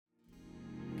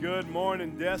Good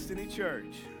morning, Destiny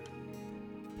Church.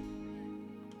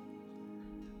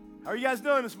 How are you guys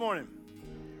doing this morning?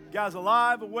 You guys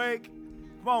alive, awake?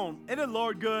 Come on, isn't the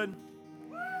Lord good?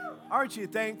 Aren't you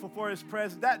thankful for His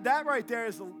presence? That right there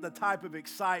is the type of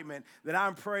excitement that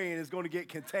I'm praying is going to get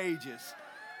contagious.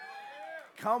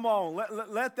 Come on,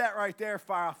 let that right there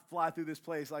fly through this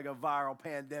place like a viral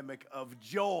pandemic of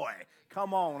joy.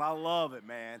 Come on, I love it,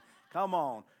 man. Come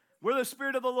on. Where the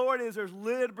Spirit of the Lord is, there's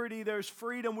liberty, there's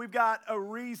freedom. We've got a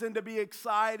reason to be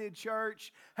excited,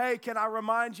 church. Hey, can I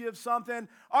remind you of something?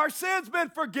 Our sin's been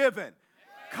forgiven.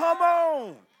 Come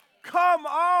on. Come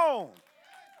on.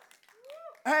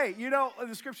 Hey, you know,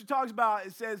 the scripture talks about,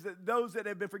 it says that those that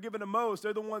have been forgiven the most,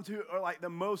 they're the ones who are like the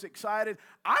most excited.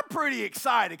 I'm pretty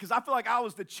excited because I feel like I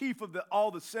was the chief of all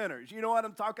the sinners. You know what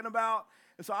I'm talking about?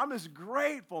 And so I'm just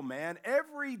grateful, man,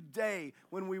 every day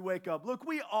when we wake up. Look,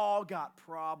 we all got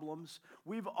problems.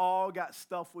 We've all got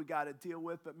stuff we got to deal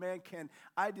with. But, man, can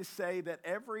I just say that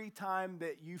every time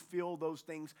that you feel those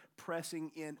things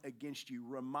pressing in against you,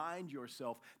 remind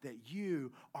yourself that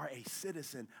you are a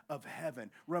citizen of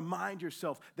heaven. Remind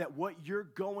yourself that what you're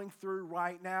going through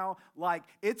right now, like,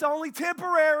 it's only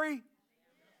temporary.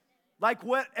 Like,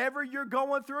 whatever you're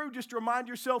going through, just remind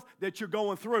yourself that you're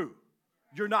going through.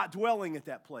 You're not dwelling at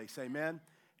that place, amen?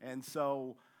 And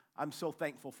so I'm so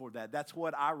thankful for that. That's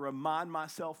what I remind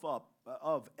myself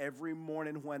of every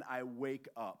morning when I wake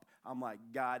up. I'm like,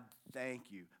 God,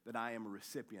 thank you that I am a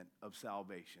recipient of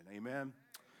salvation, amen?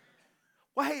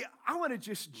 Well, hey, I want to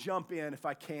just jump in, if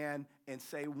I can, and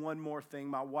say one more thing.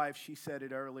 My wife, she said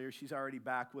it earlier. She's already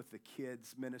back with the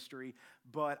kids' ministry.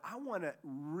 But I want to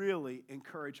really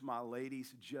encourage my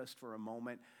ladies just for a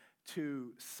moment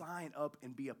to sign up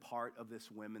and be a part of this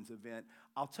women's event.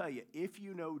 I'll tell you, if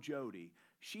you know Jody,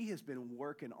 she has been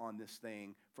working on this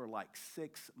thing for like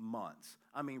 6 months.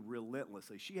 I mean,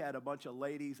 relentlessly. She had a bunch of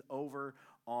ladies over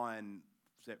on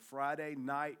Friday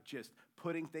night just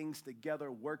putting things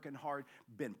together, working hard,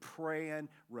 been praying.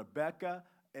 Rebecca,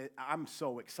 I'm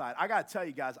so excited. I got to tell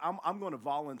you guys, I'm going to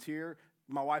volunteer.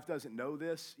 My wife doesn't know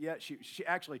this yet.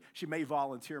 She may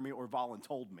volunteer me or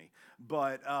voluntold me.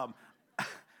 But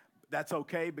that's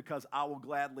okay because I will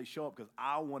gladly show up because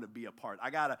I want to be a part. I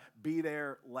got to be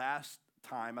there last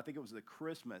time. I think it was the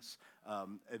Christmas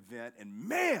event, and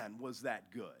man, was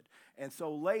that good. And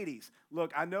so, ladies,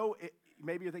 look, I know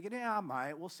maybe you're thinking, yeah, I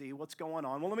might. We'll see what's going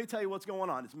on. Well, let me tell you what's going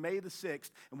on. It's May the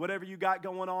 6th, and whatever you got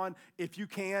going on, if you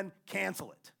can,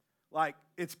 cancel it. Like,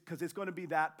 it's because it's going to be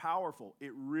that powerful.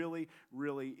 It really,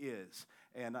 really is.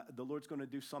 And the Lord's going to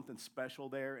do something special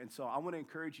there. And so I want to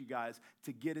encourage you guys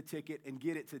to get a ticket and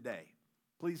get it today.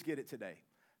 Please get it today.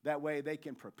 That way they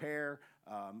can prepare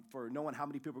for knowing how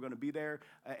many people are going to be there.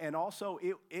 And also,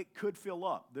 it could fill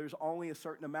up. There's only a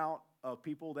certain amount of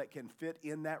people that can fit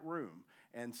in that room.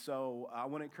 And so I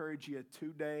want to encourage you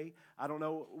today. I don't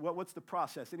know, what's the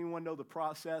process? Anyone know the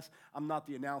process? I'm not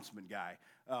the announcement guy.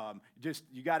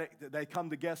 You got it. They come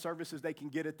to guest services. They can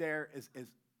get it there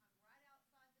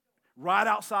right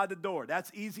outside the door.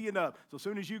 That's easy enough. So as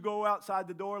soon as you go outside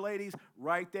the door, ladies,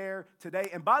 right there today.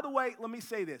 And by the way, let me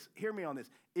say this. Hear me on this.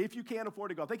 If you can't afford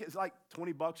to go, I think it's like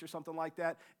 $20 or something like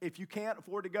that. If you can't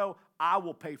afford to go, I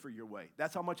will pay for your way.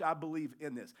 That's how much I believe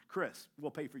in this. Chris will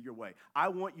pay for your way. I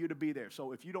want you to be there.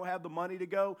 So if you don't have the money to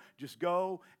go, just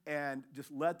go and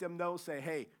just let them know. Say,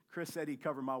 hey, Chris said he'd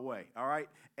cover my way, all right?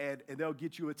 And they'll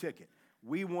get you a ticket.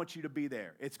 We want you to be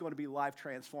there. It's going to be life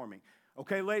transforming.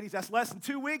 Okay, ladies, that's less than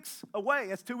 2 weeks away.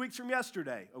 That's 2 weeks from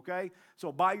yesterday, okay?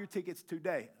 So buy your tickets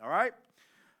today, all right?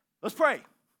 Let's pray.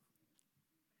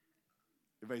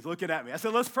 Everybody's looking at me. I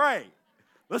said, let's pray.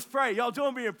 Let's pray. Y'all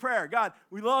join me in prayer. God,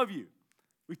 we love you.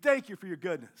 We thank you for your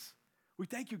goodness. We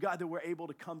thank you, God, that we're able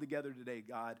to come together today,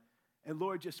 God. And,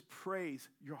 Lord, just praise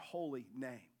your holy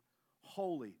name.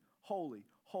 Holy, holy,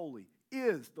 holy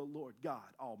is the Lord God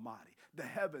Almighty. The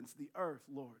heavens, the earth,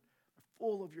 Lord, are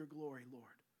full of your glory, Lord.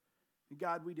 And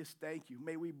God, we just thank you.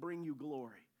 May we bring you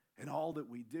glory in all that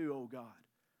we do, oh God.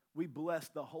 We bless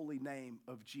the holy name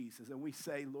of Jesus. And we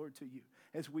say, Lord, to you,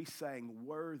 as we sang,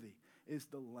 worthy is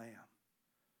the Lamb.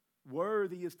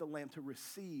 Worthy is the Lamb to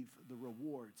receive the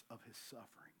rewards of his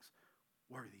sufferings.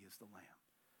 Worthy is the Lamb.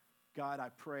 God, I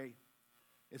pray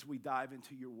as we dive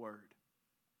into your word,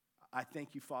 I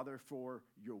thank you, Father, for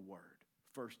your word,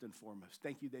 first and foremost.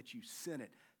 Thank you that you sent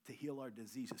it to heal our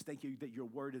diseases. Thank you that your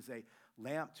word is a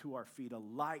lamp to our feet, a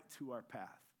light to our path.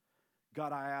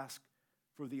 God, I ask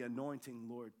for the anointing,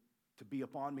 Lord, to be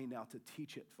upon me now to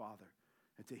teach it, Father,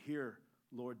 and to hear,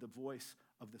 Lord, the voice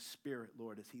of the Spirit,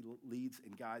 Lord, as he leads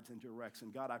and guides and directs.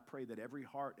 And God, I pray that every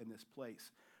heart in this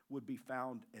place would be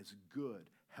found as good,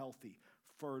 healthy,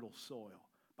 fertile soil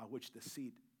by which the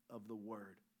seed of the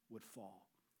word would fall.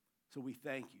 So we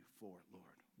thank you for it, Lord.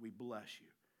 We bless you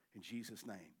in Jesus'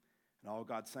 name. And all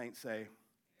God's saints say,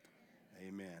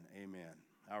 amen, amen.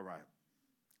 All right.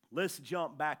 Let's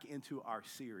jump back into our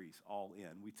series, All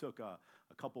In. We took a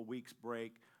couple weeks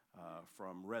break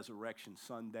from Resurrection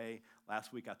Sunday.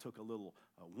 Last week I took a little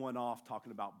one-off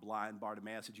talking about blind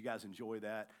Bartimaeus. Did you guys enjoy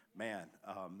that? Man,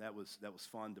 that was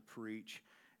fun to preach.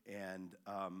 And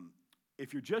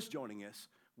if you're just joining us,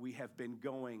 we have been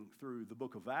going through the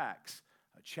book of Acts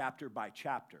chapter by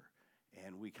chapter.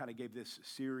 And we kind of gave this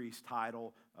series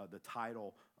title,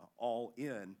 All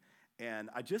In. And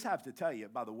I just have to tell you,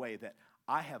 by the way, that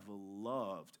I have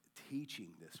loved teaching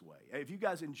this way. If you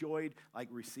guys enjoyed like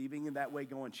receiving in that way,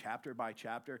 going chapter by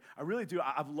chapter, I really do.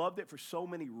 I've loved it for so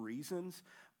many reasons.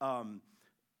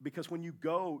 Because when you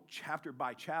go chapter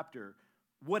by chapter,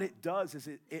 what it does is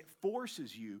it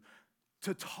forces you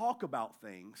to talk about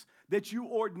things that you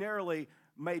ordinarily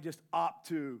may just opt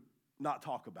to not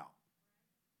talk about.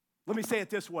 Let me say it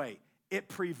this way. It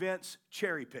prevents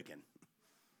cherry picking.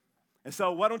 And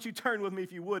so why don't you turn with me,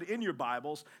 if you would, in your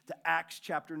Bibles to Acts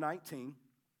chapter 19.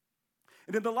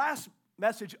 And in the last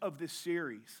message of this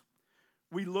series,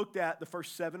 we looked at the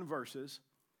first 7 verses,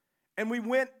 and we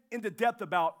went into depth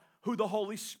about who the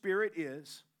Holy Spirit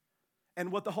is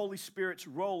and what the Holy Spirit's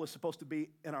role is supposed to be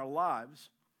in our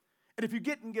lives. And if you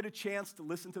didn't get a chance to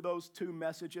listen to those 2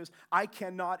 messages, I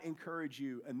cannot encourage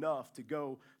you enough to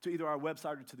go to either our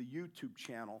website or to the YouTube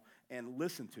channel and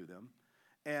listen to them.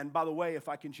 And by the way, if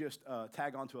I can just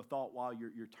tag onto a thought while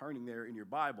you're turning there in your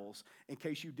Bibles, in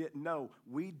case you didn't know,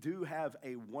 we do have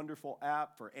a wonderful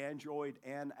app for Android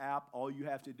and app. All you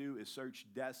have to do is search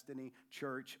Destiny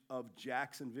Church of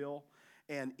Jacksonville.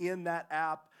 And in that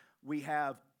app, we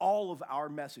have all of our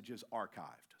messages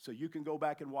archived. So you can go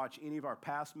back and watch any of our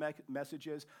past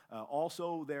messages.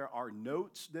 Also, there are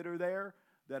notes that are there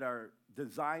that are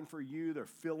designed for you. They're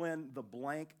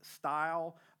fill-in-the-blank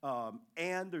style.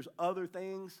 And there's other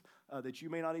things that you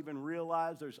may not even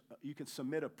realize. You can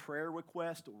submit a prayer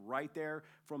request right there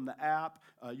from the app.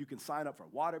 You can sign up for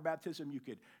water baptism. You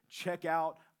could check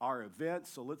out our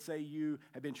events. So let's say you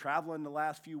have been traveling the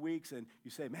last few weeks and you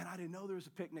say, man, I didn't know there was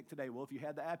a picnic today. Well, if you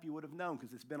had the app, you would have known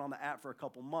because it's been on the app for a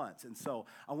couple months. And so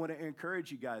I want to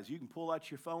encourage you guys. You can pull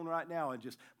out your phone right now and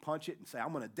just punch it and say,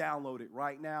 I'm going to download it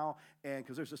right now. And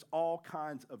because there's just all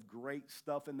kinds of great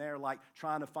stuff in there, like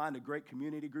trying to find a great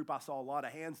community group. I saw a lot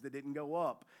of hands that didn't go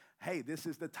up. Hey, this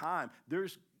is the time.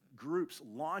 There's groups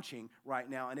launching right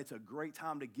now, and it's a great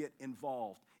time to get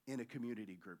involved in a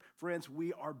community group. Friends,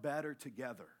 we are better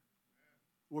together.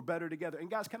 We're better together. And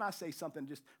guys, can I say something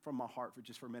just from my heart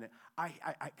for a minute?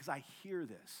 Because I hear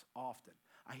this often.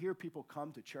 I hear people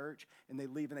come to church, and they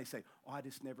leave, and they say, oh, I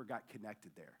just never got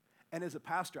connected there. And as a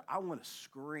pastor, I want to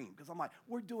scream because I'm like,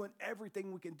 we're doing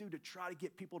everything we can do to try to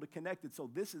get people to connect. So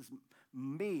this is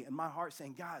me and my heart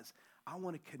saying, guys, I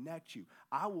want to connect you.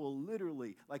 I will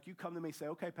literally, like you come to me and say,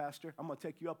 okay, pastor, I'm going to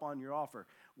take you up on your offer.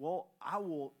 Well, I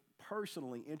will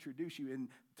personally introduce you into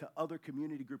other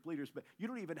community group leaders, but you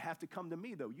don't even have to come to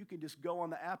me, though. You can just go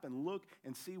on the app and look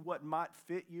and see what might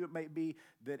fit you. It may be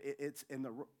that it's in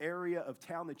the area of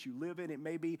town that you live in. It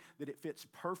may be that it fits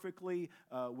perfectly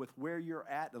with where you're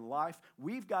at in life.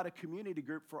 We've got a community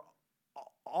group for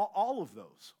all of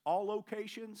those, all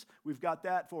locations. We've got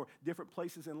that for different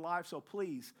places in life, so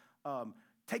please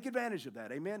take advantage of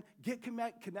that, amen? Get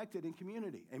connected in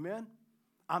community, amen?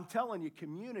 I'm telling you,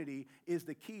 community is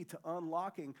the key to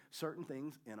unlocking certain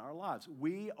things in our lives.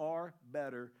 We are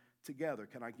better together.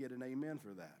 Can I get an amen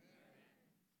for that?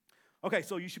 Okay,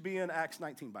 so you should be in Acts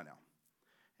 19 by now.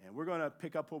 And we're going to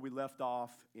pick up where we left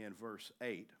off in verse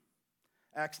 8.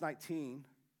 Acts 19,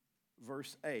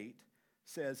 verse 8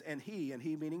 says, and he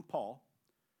meaning Paul,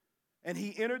 and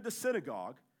he entered the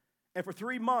synagogue and for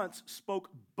 3 months spoke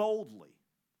boldly,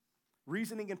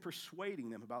 reasoning and persuading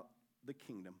them about the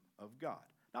kingdom of God.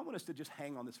 Now, I want us to just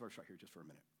hang on this verse right here just for a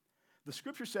minute. The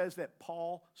scripture says that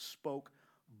Paul spoke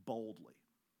boldly.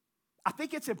 I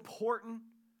think it's important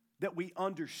that we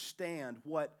understand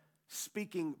what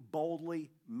speaking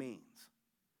boldly means.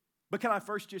 But can I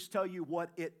first just tell you what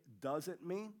it doesn't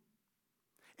mean?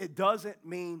 It doesn't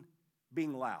mean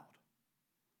being loud.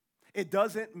 It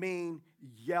doesn't mean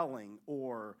yelling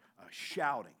or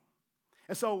shouting.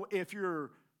 And so if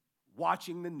you're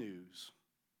watching the news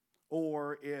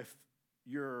or if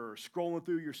you're scrolling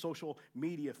through your social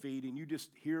media feed and you just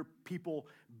hear people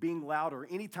being loud, or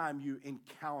anytime you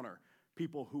encounter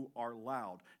people who are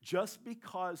loud, just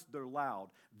because they're loud,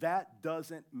 that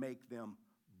doesn't make them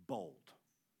bold.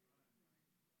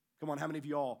 Come on, how many of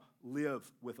y'all live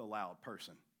with a loud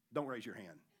person? Don't raise your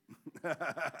hand.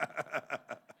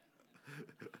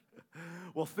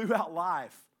 Well, throughout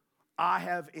life, I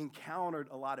have encountered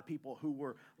a lot of people who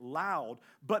were loud,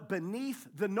 but beneath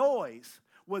the noise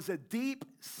was a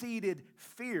deep-seated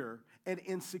fear and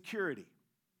insecurity.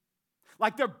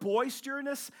 Like their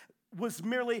boisterousness was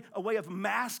merely a way of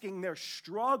masking their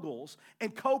struggles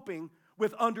and coping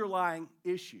with underlying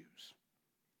issues.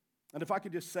 And if I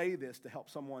could just say this to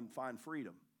help someone find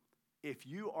freedom, if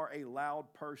you are a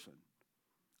loud person,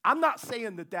 I'm not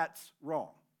saying that that's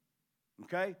wrong,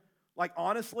 okay? Like,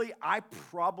 honestly, I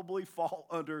probably fall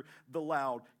under the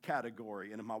loud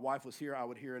category. And if my wife was here, I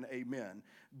would hear an amen.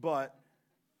 But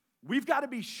we've got to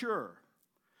be sure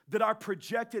that our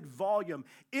projected volume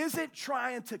isn't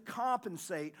trying to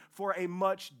compensate for a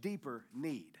much deeper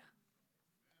need.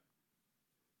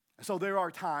 So there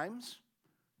are times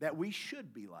that we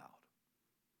should be loud.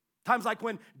 Times like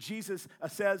when Jesus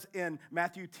says in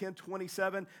Matthew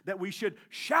 10:27 that we should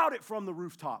shout it from the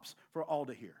rooftops for all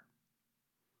to hear.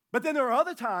 But then there are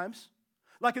other times,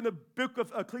 like in the book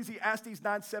of Ecclesiastes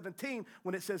 9:17,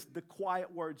 when it says the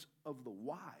quiet words of the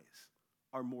wise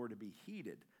are more to be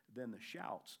heeded than the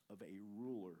shouts of a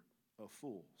ruler of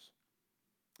fools.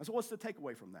 And so what's the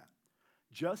takeaway from that?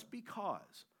 Just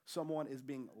because someone is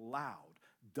being loud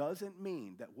doesn't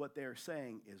mean that what they're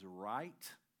saying is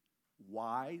right,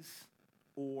 wise,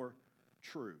 or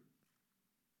true.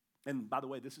 And by the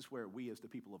way, this is where we as the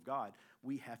people of God,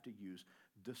 we have to use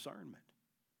discernment.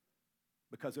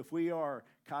 Because if we are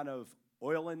kind of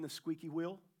oiling the squeaky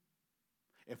wheel,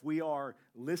 if we are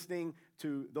listening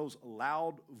to those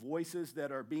loud voices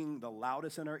that are being the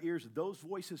loudest in our ears, those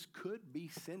voices could be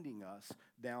sending us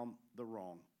down the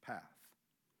wrong path.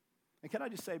 And can I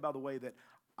just say, by the way, that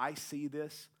I see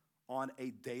this on a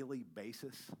daily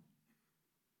basis?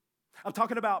 I'm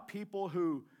talking about people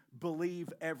who believe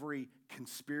every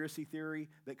conspiracy theory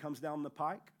that comes down the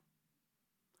pike.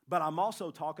 But I'm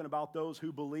also talking about those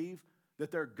who believe that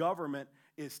their government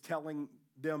is telling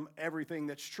them everything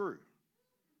that's true.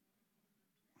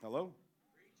 Hello?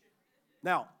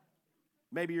 Now,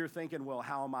 maybe you're thinking, well,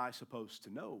 how am I supposed to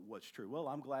know what's true? Well,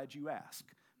 I'm glad you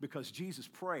asked, because Jesus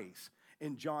prays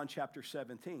in John chapter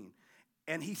 17,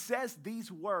 and he says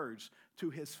these words to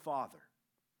his Father.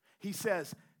 He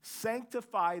says,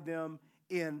 sanctify them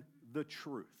in the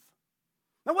truth.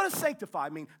 Now, what does sanctify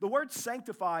mean? The word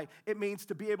sanctify, it means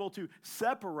to be able to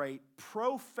separate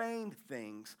profane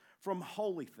things from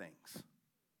holy things.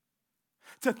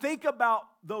 To think about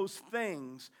those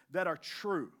things that are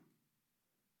true,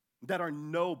 that are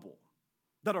noble,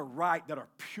 that are right, that are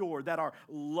pure, that are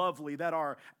lovely, that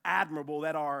are admirable,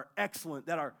 that are excellent,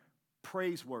 that are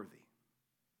praiseworthy.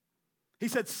 He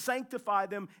said, sanctify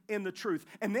them in the truth.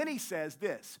 And then he says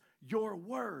this, your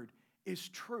word is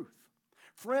truth.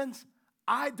 Friends,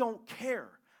 I don't care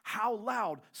how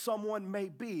loud someone may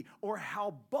be or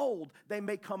how bold they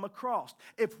may come across.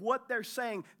 If what they're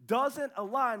saying doesn't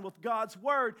align with God's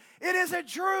word, it isn't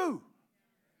true.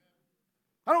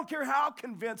 I don't care how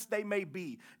convinced they may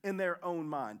be in their own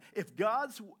mind.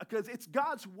 Because it's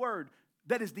God's word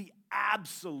that is the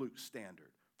absolute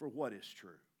standard for what is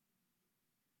true.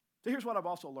 So here's what I've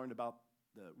also learned about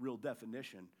the real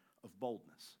definition of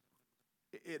boldness.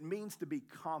 It means to be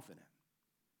confident.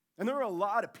 And there are a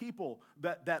lot of people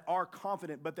that are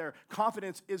confident, but their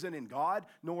confidence isn't in God,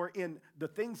 nor in the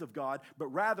things of God, but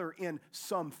rather in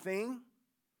something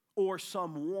or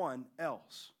someone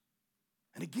else.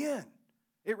 And again,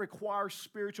 it requires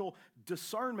spiritual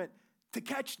discernment to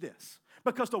catch this,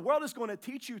 because the world is going to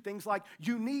teach you things like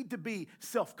you need to be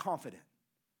self-confident.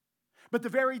 But the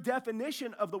very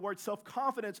definition of the word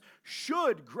self-confidence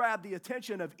should grab the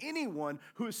attention of anyone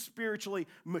who is spiritually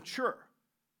mature.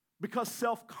 Because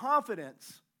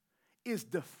self-confidence is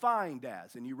defined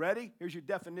as, and you ready? Here's your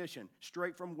definition,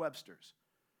 straight from Webster's.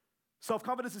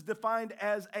 Self-confidence is defined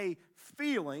as a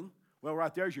feeling, well,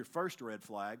 right there's your first red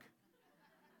flag.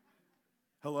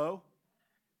 Hello?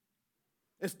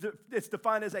 It's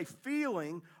defined as a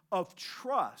feeling of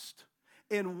trust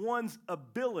in one's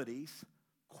abilities,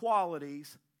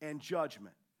 qualities, and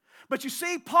judgment. But you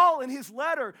see, Paul, in his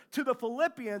letter to the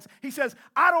Philippians, he says,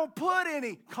 I don't put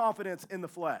any confidence in the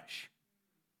flesh.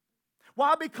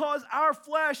 Why? Because our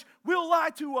flesh will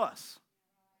lie to us.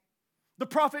 The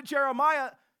prophet Jeremiah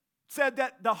said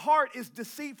that the heart is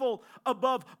deceitful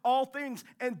above all things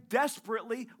and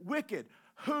desperately wicked.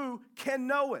 Who can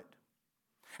know it?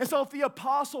 And so if the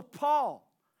apostle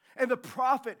Paul and the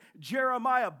prophet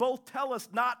Jeremiah both tell us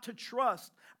not to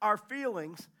trust our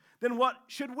feelings, then what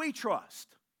should we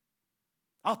trust?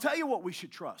 I'll tell you what we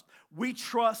should trust. We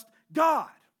trust God.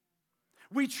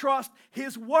 We trust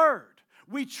His word.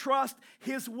 We trust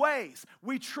His ways.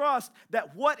 We trust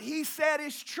that what He said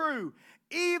is true,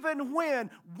 even when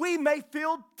we may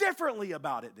feel differently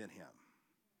about it than him.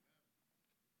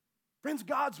 Friends,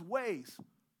 God's ways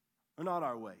are not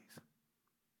our ways,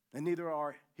 and neither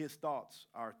are his thoughts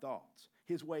our thoughts.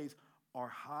 His ways are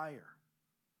higher.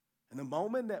 And the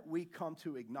moment that we come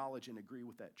to acknowledge and agree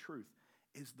with that truth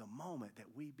is the moment that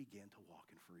we begin to walk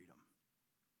in freedom.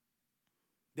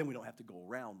 Then we don't have to go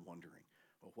around wondering,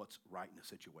 well, what's right in the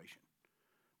situation.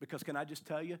 Because can I just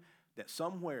tell you that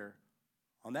somewhere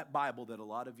on that Bible that a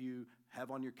lot of you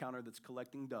have on your counter that's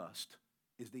collecting dust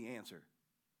is the answer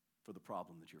for the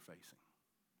problem that you're facing.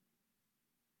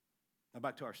 Now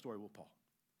back to our story with Paul.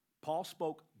 Paul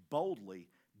spoke boldly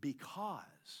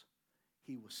because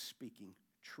he was speaking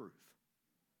truth.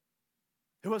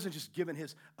 He wasn't just giving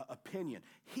his opinion.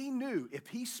 He knew if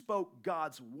he spoke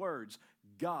God's words,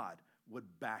 God would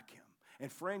back him.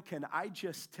 And friend, can I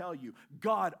just tell you,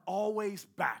 God always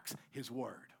backs his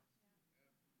word.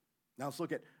 Now let's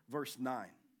look at verse 9.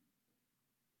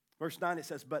 Verse 9, it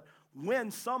says, but when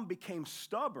some became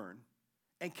stubborn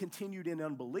and continued in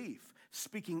unbelief,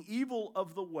 speaking evil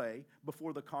of the way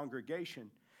before the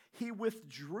congregation, he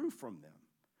withdrew from them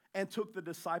and took the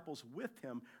disciples with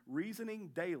him, reasoning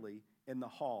daily in the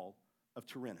hall of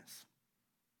Tyrannus.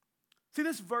 See,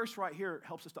 this verse right here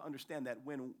helps us to understand that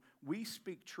when we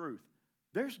speak truth,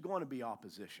 there's going to be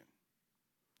opposition.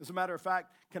 As a matter of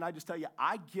fact, can I just tell you,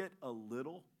 I get a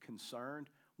little concerned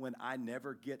when I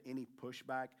never get any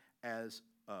pushback as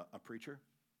a preacher.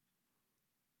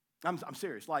 I'm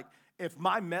serious. Like, if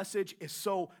my message is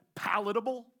so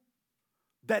palatable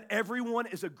that everyone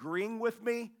is agreeing with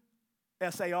me,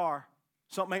 SAR,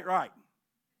 something ain't right.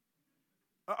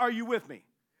 Are you with me?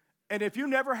 And if you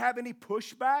never have any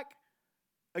pushback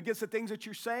against the things that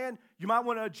you're saying, you might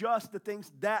want to adjust the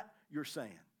things that you're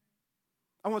saying.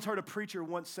 I once heard a preacher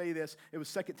once say this. It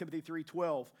was 2 Timothy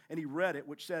 3:12, and he read it,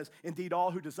 which says, indeed, all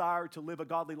who desire to live a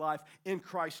godly life in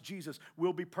Christ Jesus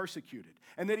will be persecuted.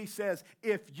 And then he says,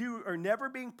 if you are never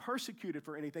being persecuted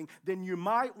for anything, then you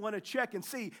might want to check and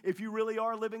see if you really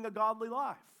are living a godly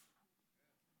life.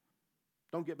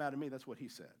 Don't get mad at me. That's what he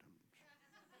said.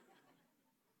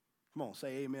 Come on,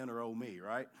 say amen or oh me,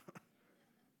 right?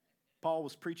 Paul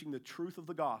was preaching the truth of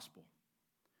the gospel,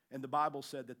 and the Bible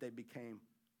said that they became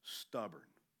stubborn.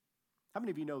 How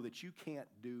many of you know that you can't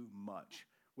do much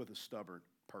with a stubborn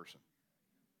person?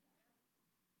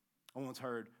 I once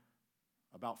heard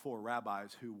about 4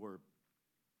 rabbis who were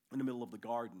in the middle of the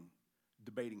garden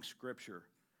debating scripture,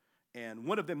 and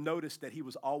one of them noticed that he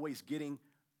was always getting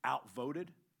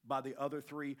outvoted by the other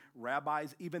 3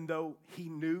 rabbis, even though he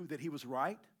knew that he was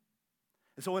right.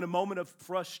 And so in a moment of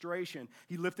frustration,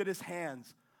 he lifted his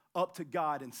hands up to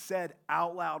God and said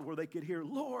out loud where they could hear,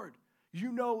 Lord,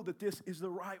 you know that this is the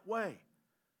right way.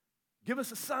 Give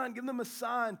us a sign, give them a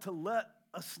sign to let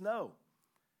us know.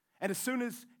 And as soon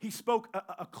as he spoke,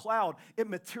 a cloud, it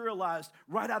materialized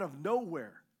right out of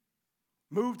nowhere,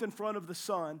 moved in front of the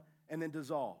sun, and then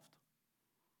dissolved.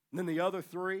 And then the other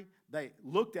 3, they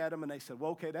looked at him and they said,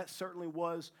 well, okay, that certainly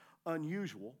was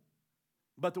unusual.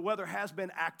 But the weather has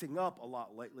been acting up a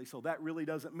lot lately, so that really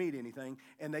doesn't mean anything.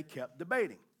 And they kept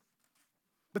debating.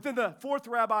 But then the 4th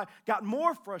rabbi got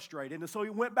more frustrated, and so he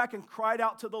went back and cried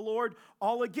out to the Lord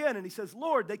all again. And he says,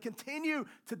 Lord, they continue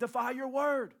to defy your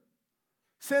word.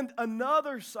 Send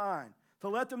another sign to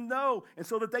let them know, and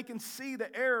so that they can see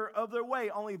the error of their way.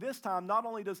 Only this time, not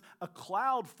only does a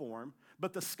cloud form,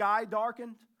 but the sky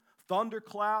darkened, thunder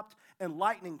clapped, and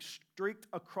lightning streaked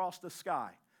across the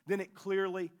sky. Then it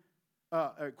quickly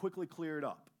cleared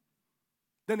up.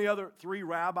 Then the other 3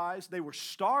 rabbis, they were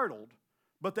startled,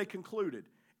 but they concluded,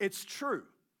 it's true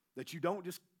that you don't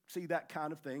just see that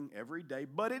kind of thing every day,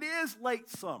 but it is late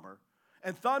summer,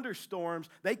 and thunderstorms,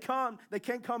 they can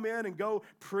come in and go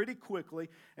pretty quickly,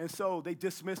 and so they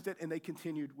dismissed it and they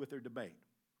continued with their debate.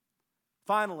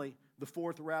 Finally, the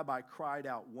 4th rabbi cried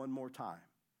out one more time,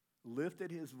 lifted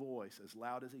his voice as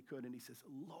loud as he could, and he says,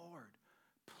 Lord,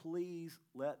 please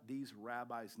let these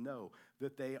rabbis know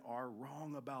that they are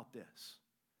wrong about this.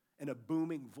 And a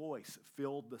booming voice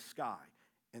filled the sky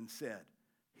and said,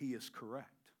 he is correct.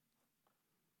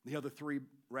 The other 3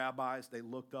 rabbis, they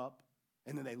looked up,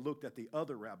 and then they looked at the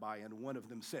other rabbi, and one of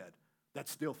them said,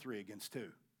 that's still 3 against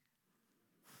 2.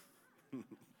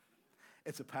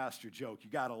 It's a pastor joke.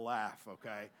 You got to laugh,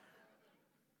 okay?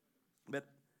 But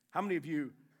how many of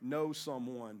you know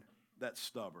someone that's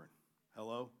stubborn?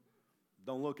 Hello?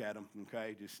 Don't look at them,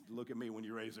 okay? Just look at me when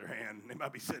you raise their hand. They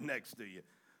might be sitting next to you.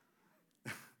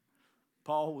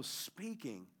 Paul was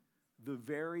speaking the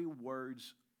very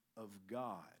words of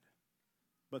God,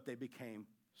 but they became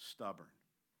stubborn.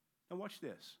 Now watch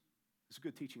this. It's a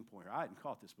good teaching point here. I hadn't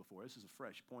caught this before. This is a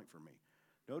fresh point for me.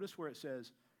 Notice where it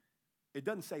says, it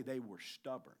doesn't say they were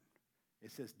stubborn.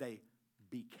 It says they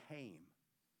became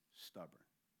stubborn.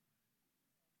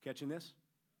 Catching this?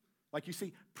 Like you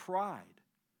see, pride,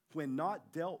 when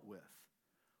not dealt with,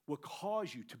 will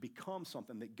cause you to become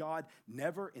something that God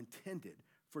never intended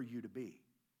for you to be.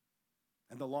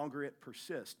 And the longer it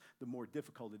persists, the more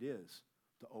difficult it is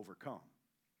to overcome.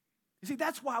 You see,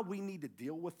 that's why we need to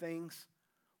deal with things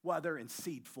while they're in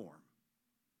seed form.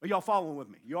 Are y'all following with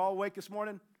me? You all awake this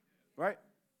morning? Right?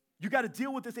 You got to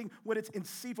deal with this thing when it's in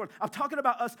seed form. I'm talking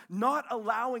about us not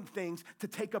allowing things to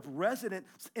take up residence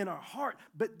in our heart,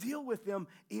 but deal with them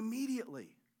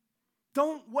immediately.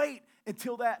 Don't wait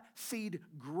until that seed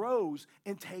grows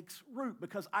and takes root,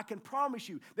 because I can promise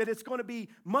you that it's going to be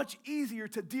much easier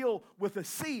to deal with a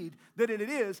seed than it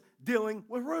is dealing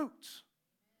with roots.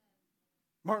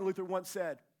 Martin Luther once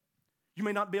said, you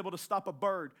may not be able to stop a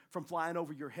bird from flying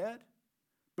over your head,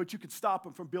 but you can stop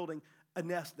them from building a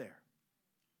nest there.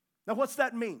 Now, what's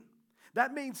that mean?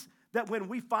 That means that when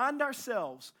we find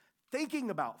ourselves thinking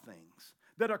about things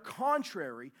that are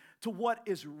contrary to what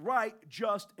is right,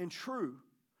 just, and true,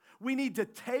 we need to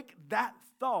take that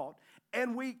thought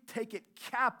and we take it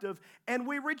captive and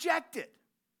we reject it.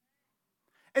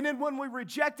 And then when we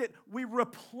reject it, we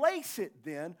replace it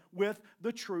then with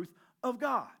the truth of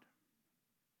God.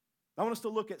 I want us to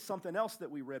look at something else that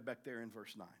we read back there in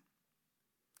verse 9.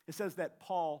 It says that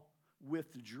Paul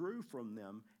withdrew from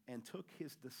them and took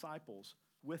his disciples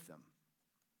with him.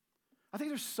 I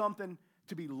think there's something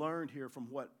to be learned here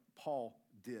from what Paul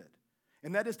did.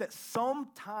 And that is that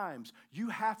sometimes you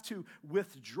have to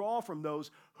withdraw from those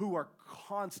who are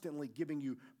constantly giving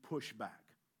you pushback.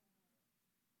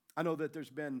 I know that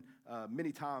there's been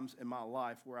many times in my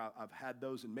life where I've had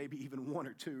those, and maybe even one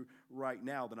or two right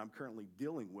now that I'm currently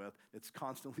dealing with that's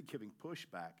constantly giving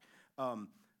pushback.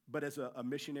 But as a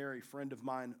missionary friend of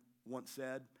mine once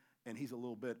said, and he's a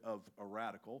little bit of a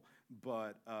radical,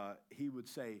 but he would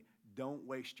say, don't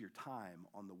waste your time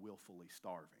on the willfully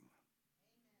starving.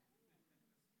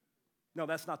 No,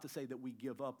 that's not to say that we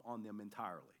give up on them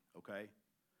entirely, okay?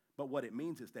 But what it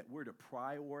means is that we're to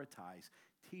prioritize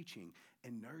teaching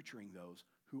and nurturing those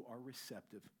who are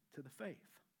receptive to the faith.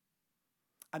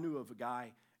 I knew of a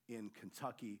guy in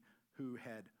Kentucky who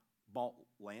had bought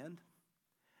land,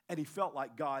 and he felt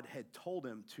like God had told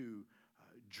him to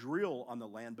drill on the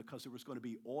land because there was going to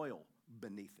be oil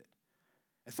beneath it.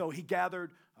 And so he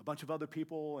gathered a bunch of other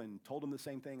people and told them the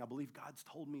same thing. I believe God's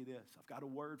told me this. I've got a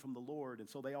word from the Lord. And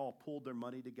so they all pulled their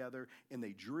money together and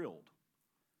they drilled,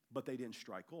 but they didn't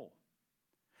strike oil.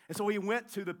 And so he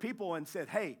went to the people and said,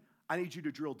 hey, I need you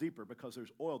to drill deeper because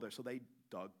there's oil there. So they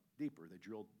dug deeper. They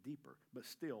drilled deeper, but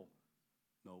still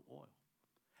no oil.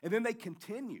 And then he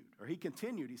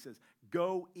continued. He says,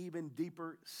 go even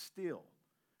deeper still.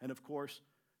 And of course,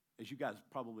 as you guys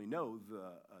probably know,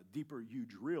 the deeper you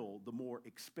drill, the more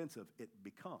expensive it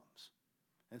becomes.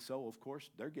 And so, of course,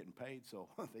 they're getting paid, so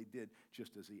they did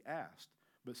just as he asked,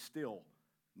 but still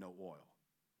no oil.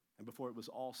 And before it was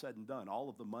all said and done, all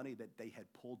of the money that they had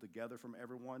pulled together from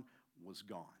everyone was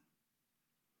gone.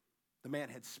 The man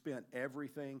had spent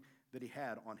everything that he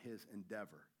had on his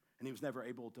endeavor, and he was never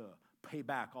able to pay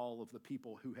back all of the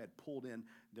people who had pulled in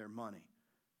their money,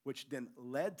 which then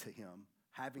led to him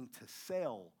having to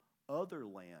sell other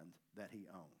land that he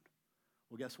owned.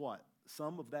 Well, guess what?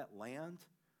 Some of that land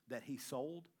that he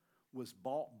sold was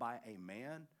bought by a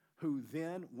man who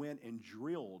then went and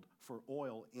drilled for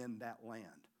oil in that land.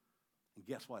 And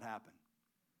guess what happened?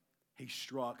 He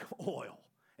struck oil,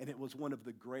 and it was one of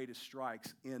the greatest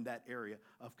strikes in that area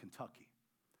of Kentucky.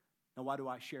 Now, why do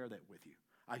I share that with you?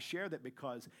 I share that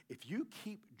because if you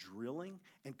keep drilling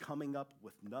and coming up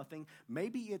with nothing,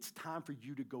 maybe it's time for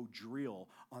you to go drill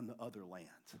on the other land.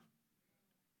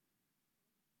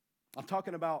 I'm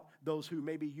talking about those who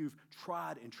maybe you've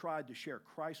tried to share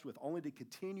Christ with, only to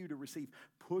continue to receive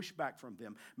pushback from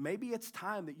them. Maybe it's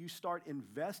time that you start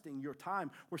investing your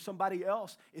time where somebody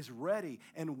else is ready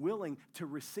and willing to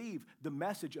receive the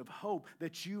message of hope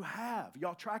that you have.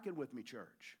 Y'all tracking with me,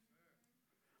 church?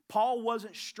 Paul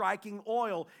wasn't striking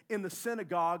oil in the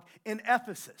synagogue in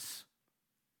Ephesus.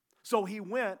 So he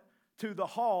went to the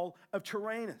hall of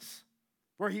Tyrannus,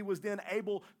 where he was then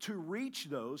able to reach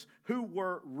those who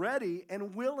were ready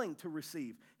and willing to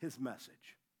receive his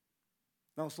message.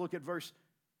 Now let's look at verse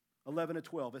 11 and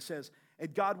 12. It says,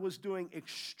 and God was doing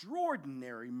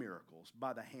extraordinary miracles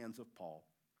by the hands of Paul,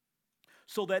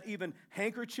 so that even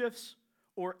handkerchiefs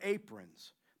or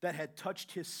aprons that had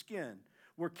touched his skin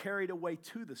were carried away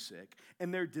to the sick,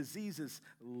 and their diseases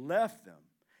left them,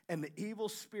 and the evil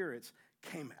spirits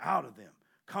came out of them.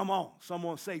 Come on,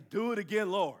 someone say, do it again,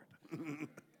 Lord.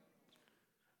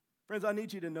 Friends, I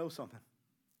need you to know something.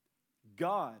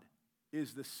 God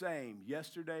is the same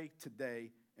yesterday,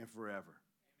 today, and forever.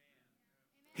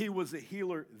 He was a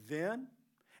healer then,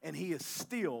 and he is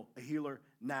still a healer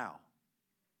now.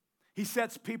 He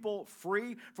sets people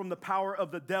free from the power of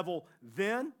the devil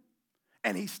then,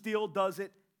 and he still does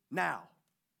it now.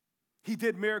 He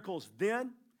did miracles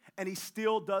then, and he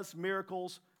still does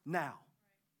miracles now.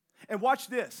 And watch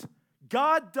this.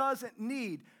 God doesn't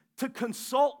need to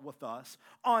consult with us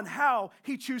on how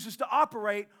he chooses to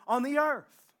operate on the earth.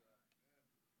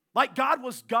 Like God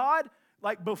was God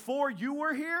like before you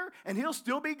were here, and he'll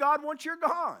still be God once you're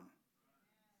gone.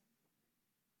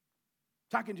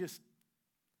 So I can just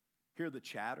hear the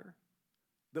chatter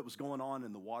that was going on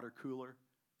in the water cooler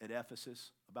at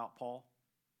Ephesus about Paul.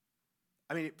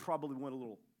 I mean, it probably went a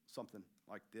little something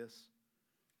like this.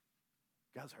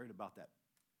 You guys heard about that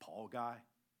Paul guy?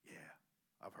 Yeah,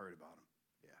 I've heard about him.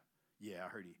 Yeah, I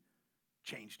heard he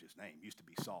changed his name. Used to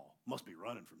be Saul. Must be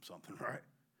running from something, right?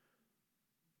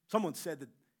 Someone said that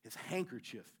his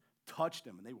handkerchief touched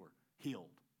him and they were healed.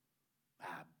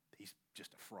 He's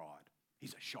just a fraud.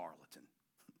 He's a charlatan.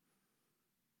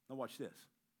 Now watch this.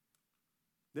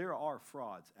 There are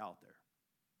frauds out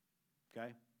there,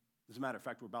 okay? As a matter of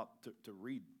fact, we're about to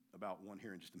read about one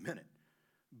here in just a minute.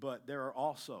 But there are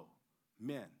also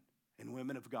men and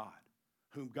women of God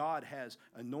whom God has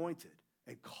anointed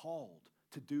and called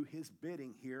to do his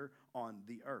bidding here on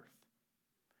the earth.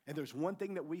 And there's one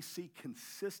thing that we see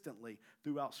consistently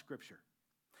throughout Scripture.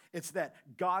 It's that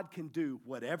God can do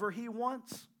whatever he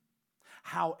wants,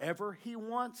 however he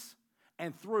wants,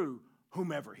 and through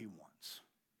whomever he wants.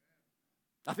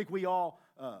 I think we all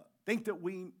think that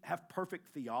we have perfect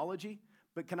theology,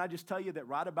 but can I just tell you that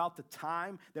right about the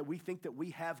time that we think that we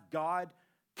have God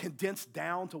condensed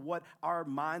down to what our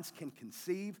minds can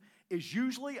conceive is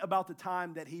usually about the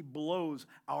time that he blows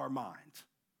our minds.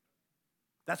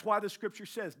 That's why the Scripture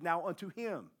says, now unto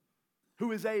him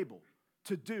who is able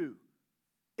to do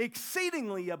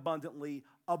exceedingly abundantly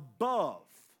above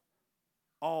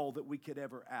all that we could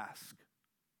ever ask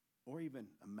or even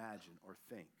imagine or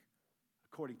think,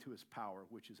 according to his power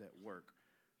which is at work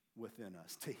within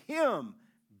us. To him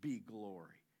be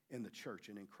glory in the church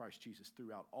and in Christ Jesus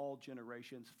throughout all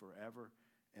generations, forever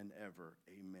and ever.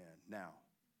 Amen. Now,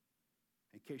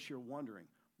 in case you're wondering,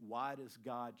 why does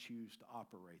God choose to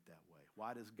operate that way?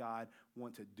 Why does God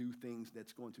want to do things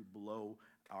that's going to blow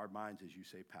our minds, as you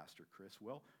say, Pastor Chris?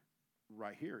 Well,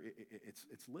 right here,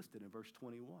 it's listed in verse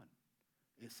 21.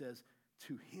 It says,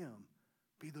 to him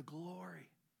be the glory.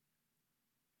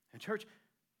 And church,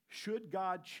 should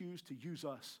God choose to use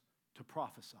us to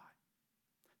prophesy,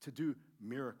 to do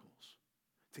miracles,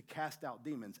 to cast out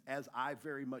demons, as I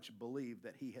very much believe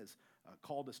that he has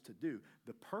called us to do,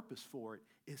 the purpose for it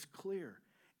is clear.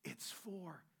 It's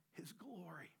for his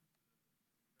glory.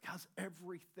 Because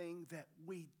everything that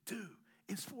we do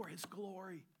is for his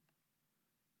glory.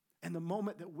 And the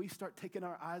moment that we start taking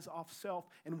our eyes off self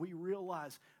and we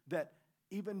realize that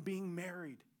even being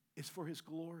married is for his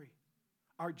glory,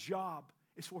 our job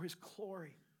is for his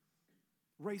glory,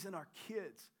 raising our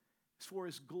kids is for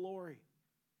his glory.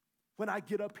 When I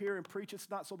get up here and preach, it's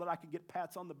not so that I can get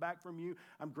pats on the back from you.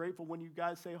 I'm grateful when you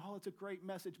guys say, oh, it's a great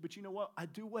message. But you know what? I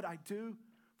do what I do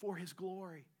for his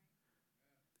glory.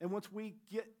 And once we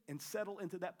get and settle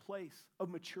into that place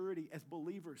of maturity as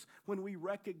believers, when we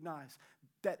recognize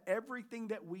that everything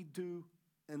that we do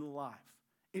in life,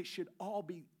 it should all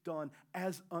be done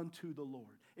as unto the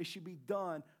Lord. It should be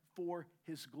done for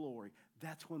his glory.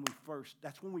 That's when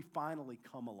we finally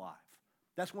come alive.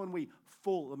 That's when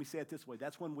let me say it this way,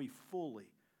 that's when we fully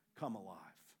come alive.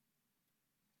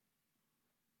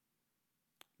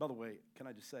 By the way, can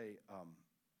I just say,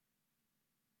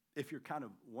 if you're kind of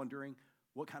wondering,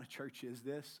 what kind of church is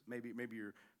this? Maybe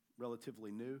you're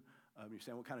relatively new. You're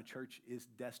saying, what kind of church is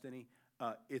Destiny?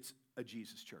 It's a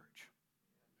Jesus church.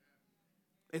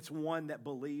 It's one that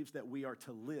believes that we are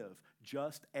to live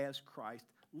just as Christ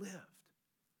lived.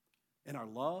 In our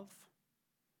love,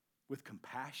 with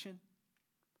compassion,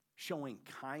 showing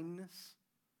kindness,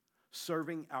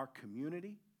 serving our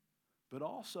community, but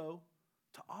also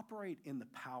to operate in the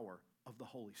power of the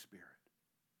Holy Spirit.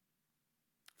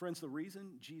 Friends, the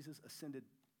reason Jesus ascended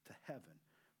to heaven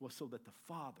was so that the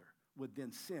Father would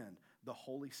then send the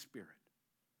Holy Spirit,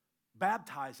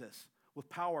 baptize us with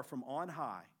power from on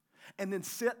high, and then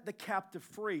set the captive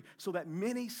free so that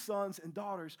many sons and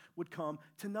daughters would come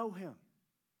to know him.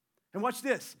 And watch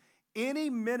this. Any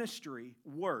ministry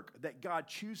work that God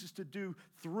chooses to do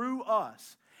through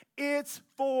us, it's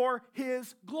for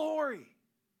his glory.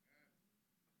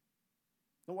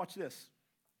 Now watch this.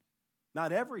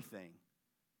 Not everything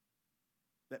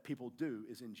that people do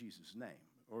is in Jesus' name.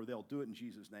 Or they'll do it in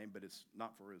Jesus' name, but it's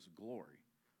not for his glory.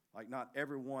 Like not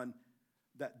everyone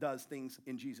that does things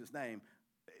in Jesus' name,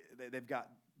 they've got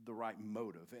the right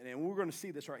motive. And we're going to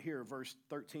see this right here, verse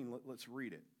 13. Let's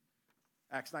read it.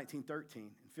 Acts 19, 13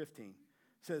 and 15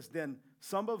 says, then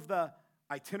some of the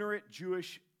itinerant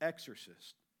Jewish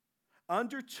exorcists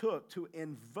undertook to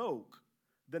invoke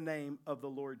the name of the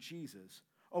Lord Jesus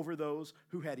over those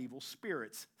who had evil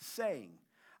spirits, saying,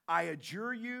 I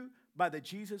adjure you by the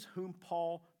Jesus whom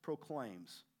Paul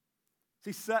proclaims.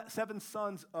 See, 7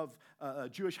 sons of a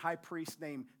Jewish high priest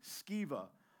named Sceva,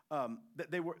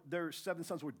 their 7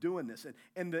 sons were doing this.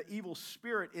 And the evil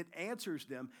spirit, it answers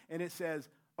them, and it says,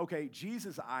 okay,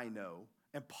 Jesus I know,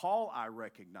 and Paul I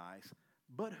recognize,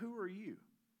 but who are you?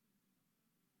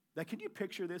 Now, can you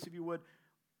picture this, if you would?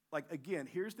 Like, again,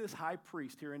 here's this high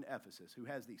priest here in Ephesus who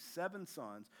has these 7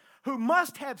 sons who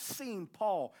must have seen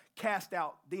Paul cast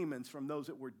out demons from those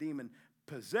that were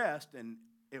demon-possessed, and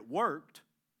it worked.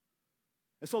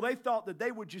 And so they thought that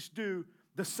they would just do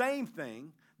the same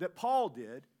thing that Paul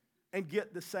did and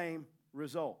get the same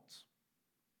results.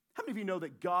 How many of you know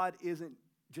that God isn't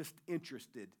just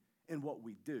interested in what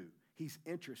we do? He's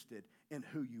interested in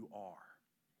who you are.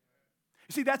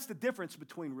 You see, that's the difference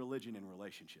between religion and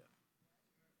relationship.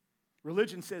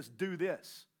 Religion says, do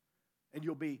this, and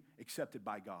you'll be accepted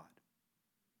by God.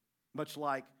 Much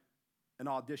like an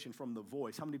audition from The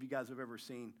Voice. How many of you guys have ever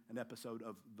seen an episode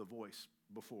of The Voice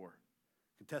before?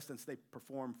 Contestants, they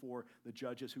perform for the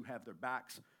judges who have their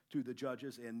backs to the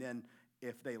judges, and then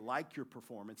if they like your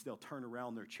performance, they'll turn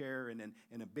around their chair, and then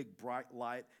in a big bright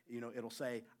light, it'll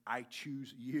say, I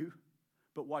choose you.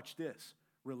 But watch this.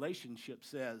 Relationship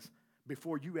says,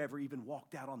 before you ever even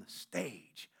walked out on the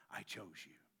stage, I chose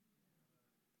you.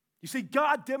 You see,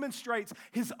 God demonstrates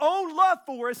his own love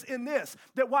for us in this,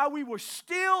 that while we were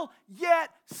still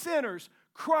yet sinners,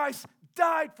 Christ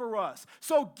died for us.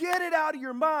 So get it out of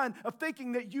your mind of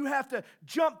thinking that you have to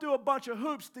jump through a bunch of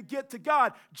hoops to get to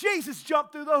God. Jesus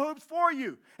jumped through the hoops for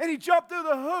you. And he jumped through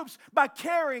the hoops by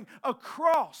carrying a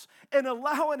cross and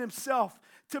allowing himself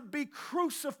to be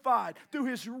crucified through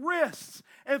his wrists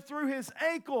and through his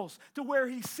ankles to where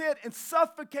he sit and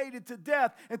suffocated to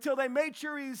death until they made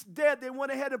sure he's dead. They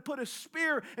went ahead and put a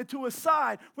spear into his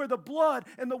side where the blood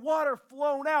and the water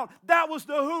flown out. That was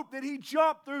the hoop that he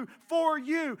jumped through for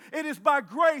you. It is by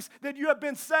grace that you have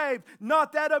been saved,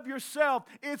 not that of yourself.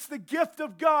 It's the gift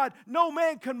of God. No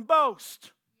man can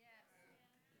boast.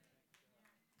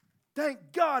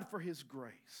 Thank God for his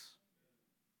grace.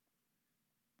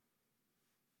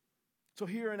 So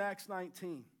here in Acts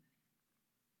 19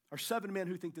 are 7 men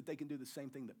who think that they can do the same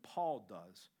thing that Paul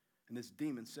does. And this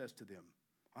demon says to them,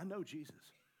 I know Jesus.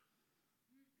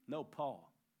 No,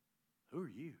 Paul. Who are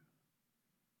you?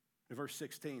 In verse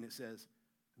 16 it says,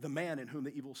 the man in whom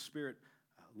the evil spirit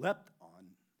leapt on,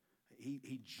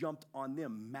 he jumped on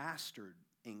them,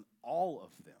 mastering all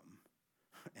of them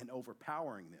and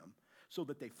overpowering them, so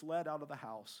that they fled out of the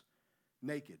house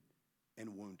naked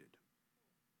and wounded.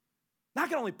 Now I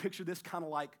can only picture this kind of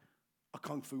like a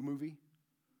kung fu movie.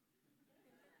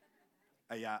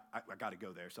 Yeah, I got to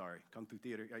go there, sorry. Kung Fu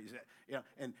Theater. Yeah,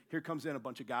 and here comes in a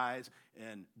bunch of guys,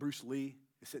 and Bruce Lee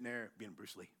is sitting there being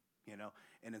Bruce Lee,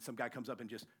 and then some guy comes up and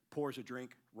just pours a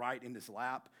drink right in his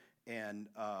lap and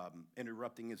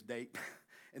interrupting his date,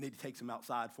 and then he takes him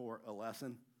outside for a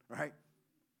lesson, right?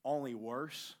 Only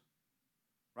worse,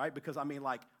 right? Because,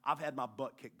 I've had my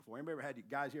butt kicked before. Anybody ever had,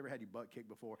 guys, you ever had your butt kicked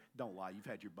before? Don't lie, you've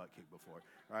had your butt kicked before,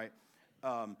 right?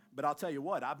 But I'll tell you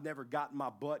what, I've never gotten my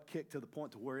butt kicked to the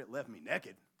point to where it left me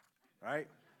naked, right?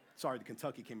 Sorry, the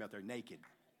Kentucky came out there naked.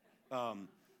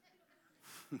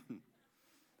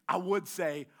 I would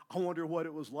say, I wonder what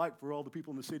it was like for all the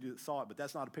people in the city that saw it, but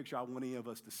that's not a picture I want any of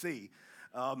us to see.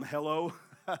 Hello?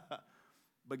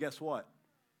 But guess what?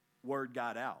 Word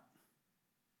got out.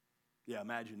 Yeah,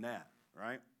 imagine that,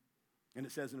 right? And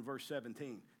it says in verse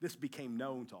 17, this became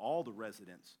known to all the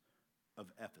residents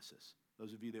of Ephesus.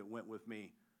 Those of you that went with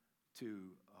me to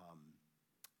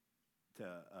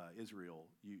Israel,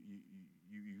 you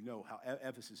know how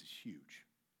Ephesus is huge,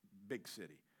 big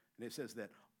city. And it says that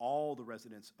all the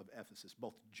residents of Ephesus,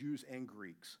 both Jews and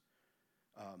Greeks,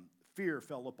 fear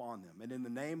fell upon them. And in the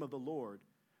name of the Lord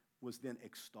was then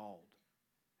extolled.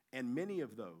 And many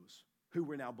of those who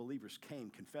were now believers came,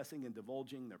 confessing and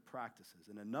divulging their practices.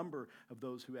 And a number of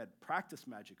those who had practiced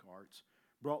magic arts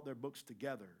brought their books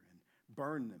together and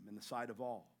burned them in the sight of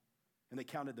all. And they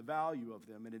counted the value of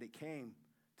them, and it came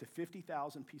to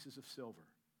 50,000 pieces of silver.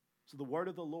 So the word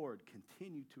of the Lord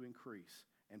continued to increase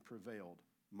and prevailed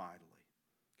mightily.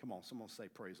 Come on, someone say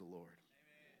praise the Lord.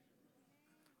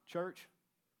 Amen. Church,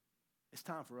 It's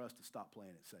time for us to stop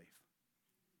playing it safe.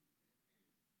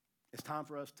 It's time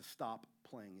for us to stop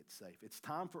playing it safe. It's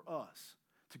time for us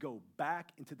to go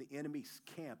back into the enemy's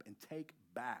camp and take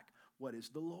back what is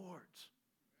the Lord's.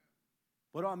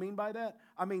 What do I mean by that?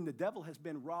 I mean, the devil has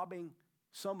been robbing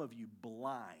some of you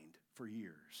blind for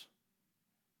years.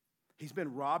 He's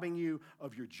been robbing you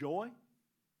of your joy.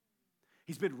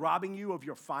 He's been robbing you of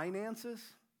your finances.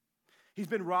 He's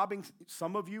been robbing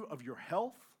some of you of your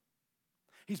health.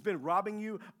 He's been robbing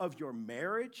you of your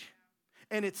marriage.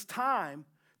 And it's time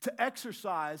to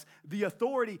exercise the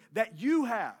authority that you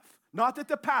have. Not that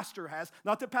the pastor has,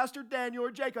 not that Pastor Daniel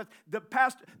or Jacob,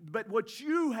 but what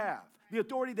you have, the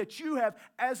authority that you have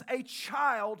as a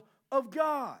child of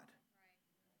God.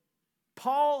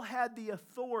 Paul had the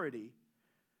authority.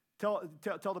 Tell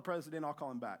the president I'll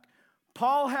call him back.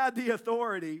 Paul had the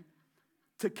authority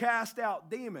to cast out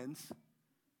demons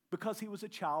because he was a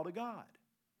child of God.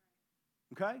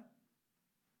 Okay?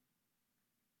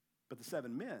 But the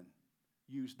 7 men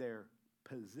used their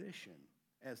position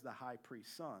as the high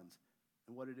priest's sons.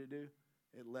 And what did it do?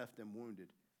 It left them wounded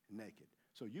and naked.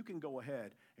 So you can go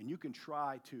ahead and you can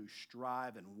try to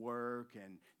strive and work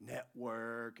and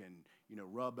network and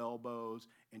rub elbows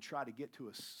and try to get to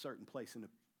a certain place in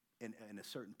a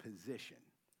certain position.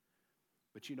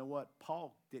 But you know what?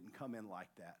 Paul didn't come in like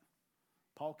that.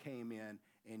 Paul came in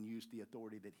and used the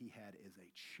authority that he had as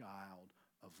a child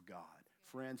of God.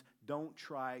 Friends, don't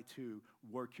try to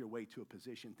work your way to a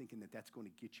position thinking that that's going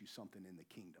to get you something in the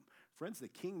kingdom. Friends, the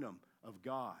kingdom of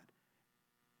God,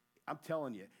 I'm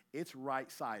telling you, it's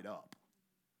right side up.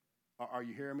 Are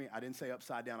you hearing me? I didn't say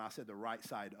upside down. I said the right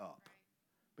side up.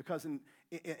 Because in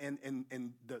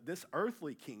this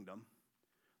earthly kingdom,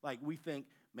 like we think,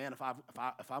 man, if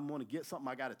I'm going to get something,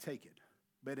 I got to take it.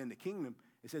 But in the kingdom,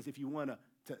 it says if you want to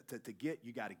get,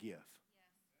 you got to give. Yes.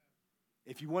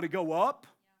 If you want to go up,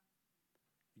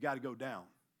 you got to go down.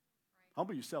 Right.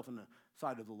 Humble yourself in the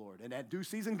sight of the Lord. And at due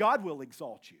season, God will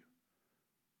exalt you.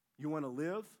 You want to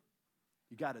live,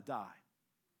 you got to die.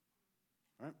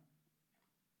 All right?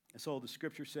 And so the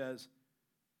scripture says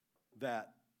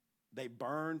that they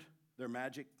burned their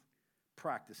magic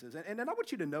practices. And then I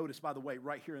want you to notice, by the way,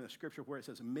 right here in the scripture where it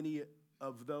says many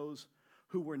of those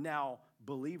who were now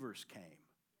believers came,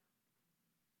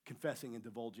 confessing and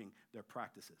divulging their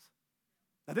practices.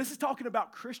 Now this is talking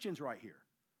about Christians right here.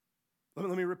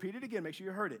 Let me repeat it again, make sure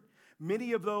you heard it.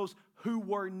 Many of those who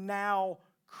were now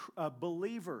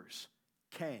believers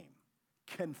came,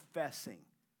 confessing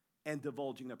and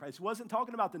divulging their practices. It wasn't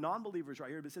talking about the non-believers right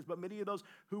here, but it says, but many of those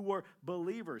who were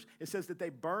believers. It says that they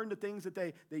burned the things that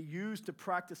they used to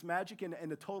practice magic,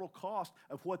 and the total cost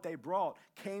of what they brought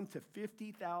came to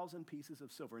 50,000 pieces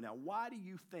of silver. Now, why do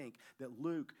you think that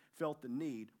Luke felt the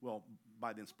need, well,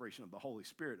 by the inspiration of the Holy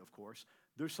Spirit, of course,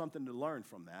 there's something to learn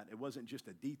from that. It wasn't just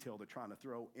a detail they're trying to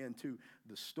throw into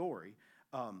the story.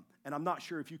 And I'm not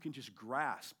sure if you can just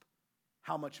grasp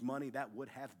how much money that would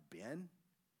have been.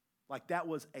 Like that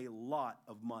was a lot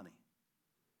of money.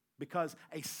 Because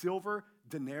a silver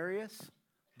denarius,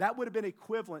 that would have been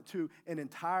equivalent to an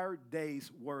entire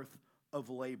day's worth of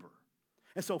labor.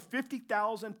 And so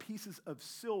 50,000 pieces of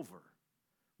silver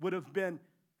would have been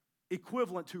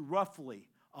equivalent to roughly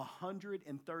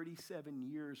 137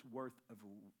 years worth of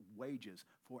wages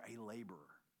for a laborer.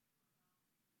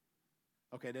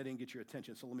 Okay, that didn't get your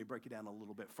attention, so let me break it down a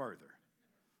little bit further.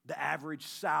 The average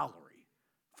salary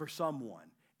for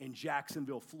someone in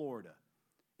Jacksonville, Florida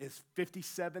is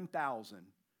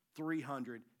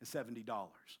 $57,370.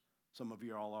 Some of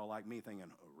you all are like me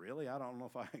thinking, oh, really? I don't know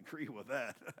if I agree with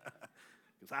that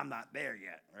because I'm not there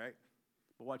yet, right?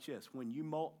 But watch this. When you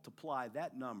multiply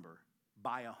that number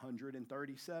by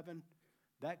 137,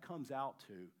 that comes out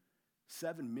to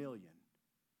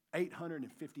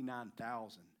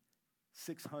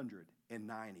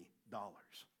 $7,859,690.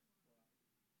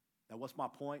 Now, what's my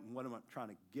point and what am I trying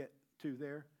to get to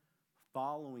there?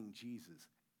 Following Jesus,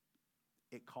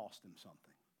 it cost him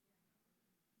something.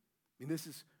 I mean, this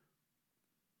is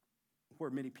where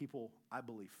many people, I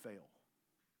believe, fail.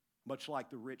 Much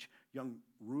like the rich young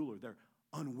ruler, they're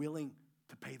unwilling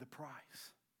to pay the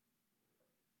price.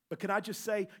 But can I just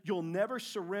say, you'll never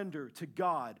surrender to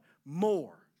God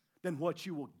more than what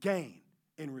you will gain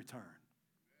in return.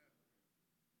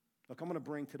 Look, I'm going to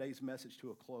bring today's message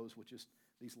to a close with just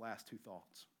these last two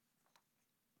thoughts.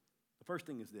 The first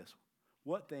thing is this.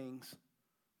 What things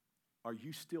are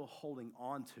you still holding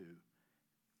on to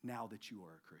now that you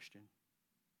are a Christian?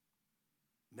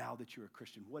 Now that you're a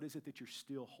Christian, what is it that you're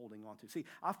still holding on to? See,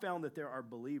 I found that there are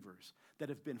believers that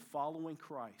have been following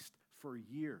Christ for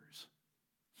years,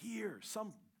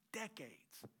 some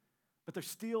decades, but they're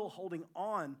still holding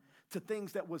on to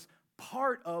things that was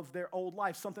part of their old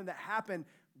life, something that happened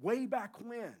way back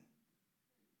when.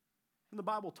 And the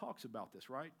Bible talks about this,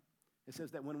 right? It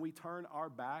says that when we turn our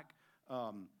back,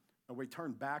 or we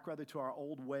turn back rather to our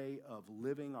old way of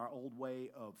living, our old way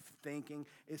of thinking,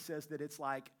 it says that it's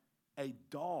like a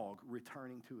dog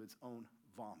returning to its own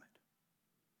vomit.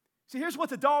 See, here's what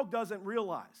the dog doesn't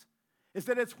realize, is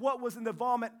that it's what was in the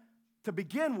vomit to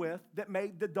begin with that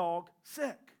made the dog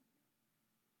sick.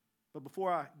 But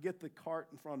before I get the cart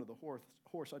in front of the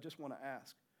horse, I just want to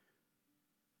ask,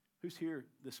 who's here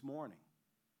this morning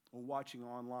or watching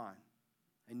online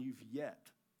and you've yet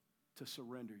to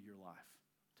surrender your life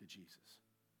to Jesus?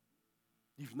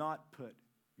 You've not put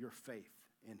your faith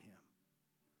in him.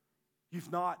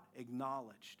 You've not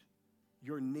acknowledged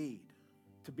your need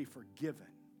to be forgiven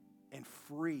and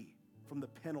free from the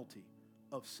penalty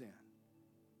of sin.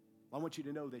 I want you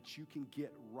to know that you can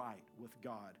get right with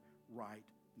God right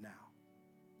now,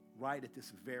 right at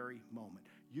this very moment.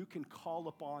 You can call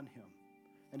upon him.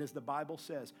 And as the Bible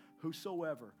says,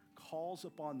 whosoever calls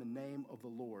upon the name of the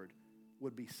Lord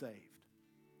would be saved.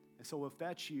 And so if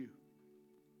that's you,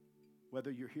 whether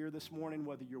you're here this morning,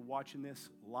 whether you're watching this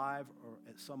live or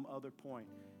at some other point,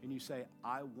 and you say,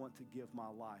 I want to give my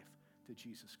life to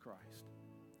Jesus Christ.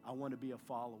 I want to be a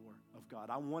follower of God.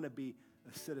 I want to be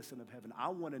a citizen of heaven. I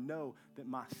want to know that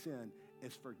my sin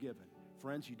is forgiven.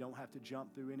 Friends, you don't have to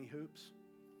jump through any hoops.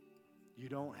 You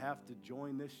don't have to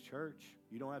join this church.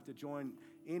 You don't have to join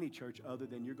any church other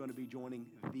than you're going to be joining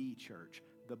the church,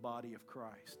 the body of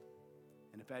Christ.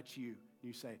 And if that's you,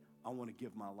 you say, I want to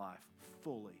give my life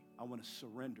fully. I want to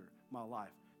surrender my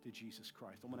life to Jesus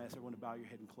Christ. I'm going to ask everyone to bow your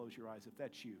head and close your eyes. If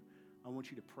that's you, I want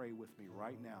you to pray with me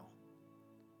right now.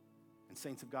 And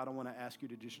saints of God, I want to ask you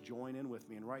to just join in with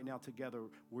me. And right now together,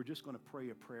 we're just going to pray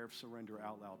a prayer of surrender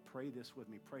out loud. Pray this with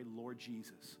me. Pray, Lord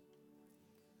Jesus,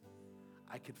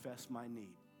 I confess my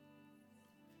need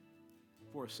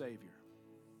for a Savior.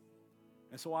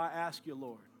 And so I ask you,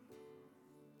 Lord,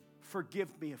 forgive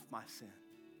me of my sin.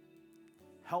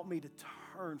 Help me to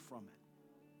turn from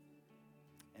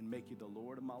it and make you the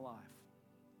Lord of my life.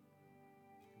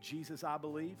 Jesus, I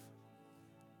believe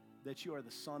that you are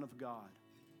the Son of God,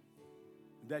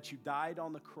 that you died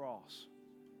on the cross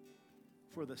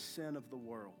for the sin of the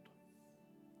world.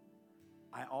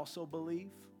 I also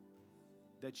believe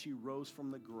that you rose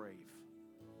from the grave,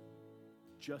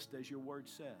 just as your word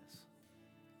says.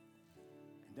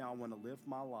 And now I want to live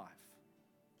my life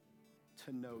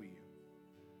to know you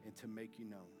and to make you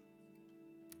known.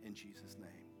 In Jesus'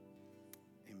 name,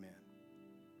 amen.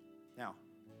 Now,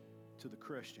 to the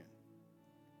Christian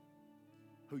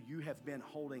who you have been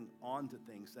holding on to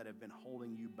things that have been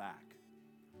holding you back.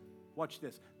 Watch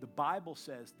this. The Bible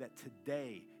says that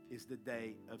today is the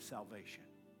day of salvation.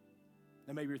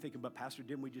 Now maybe you're thinking, but Pastor,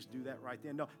 didn't we just do that right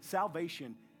then? No,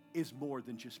 salvation is more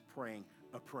than just praying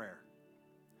a prayer.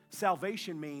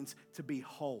 Salvation means to be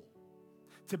whole,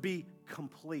 to be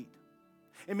complete.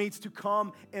 It means to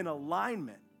come in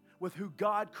alignment with who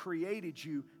God created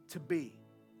you to be.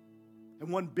 And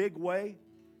one big way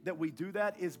that we do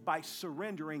that is by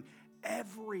surrendering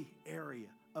every area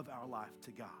of our life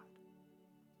to God.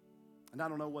 And I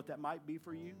don't know what that might be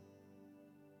for you.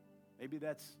 Maybe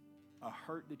that's a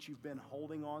hurt that you've been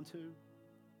holding on to.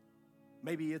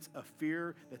 Maybe it's a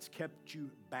fear that's kept you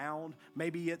bound.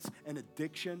 Maybe it's an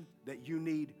addiction that you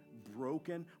need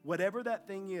broken. Whatever that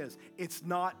thing is, it's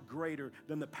not greater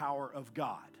than the power of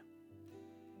God.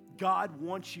 God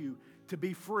wants you to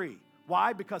be free.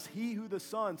 Why? Because he who the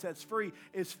Son sets free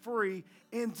is free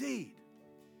indeed.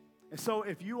 And so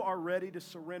if you are ready to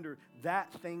surrender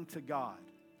that thing to God,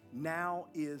 now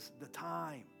is the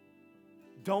time.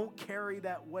 Don't carry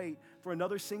that weight for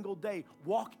another single day.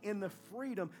 Walk in the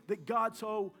freedom that God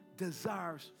so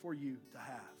desires for you to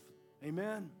have.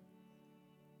 Amen?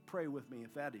 Pray with me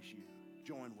if that is you.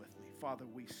 Join with me. Father,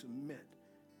 we submit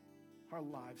our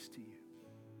lives to you,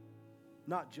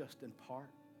 not just in part,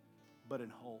 but in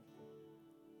whole.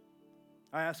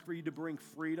 I ask for you to bring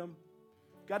freedom,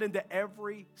 God, into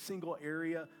every single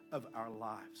area of our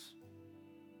lives.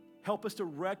 Help us to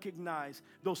recognize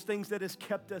those things that has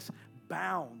kept us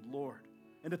bound, Lord,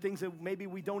 and the things that maybe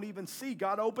we don't even see.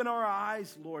 God, open our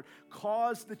eyes, Lord.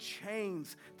 Cause the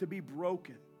chains to be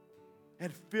broken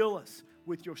and fill us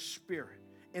with your Spirit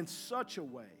in such a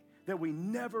way that we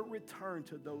never return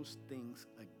to those things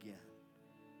again.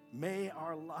 May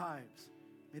our lives,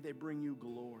 may they bring you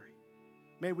glory.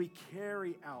 May we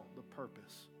carry out the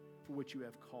purpose for which you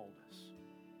have called us.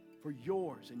 For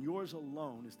yours and yours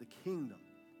alone is the kingdom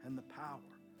and the power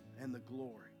and the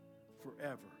glory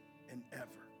forever and ever.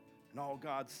 And all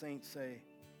God's saints say,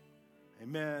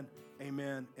 Amen,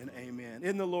 amen, and amen.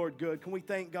 Isn't the Lord good? Can we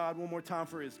thank God one more time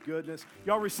for his goodness?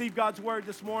 Y'all receive God's word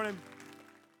this morning?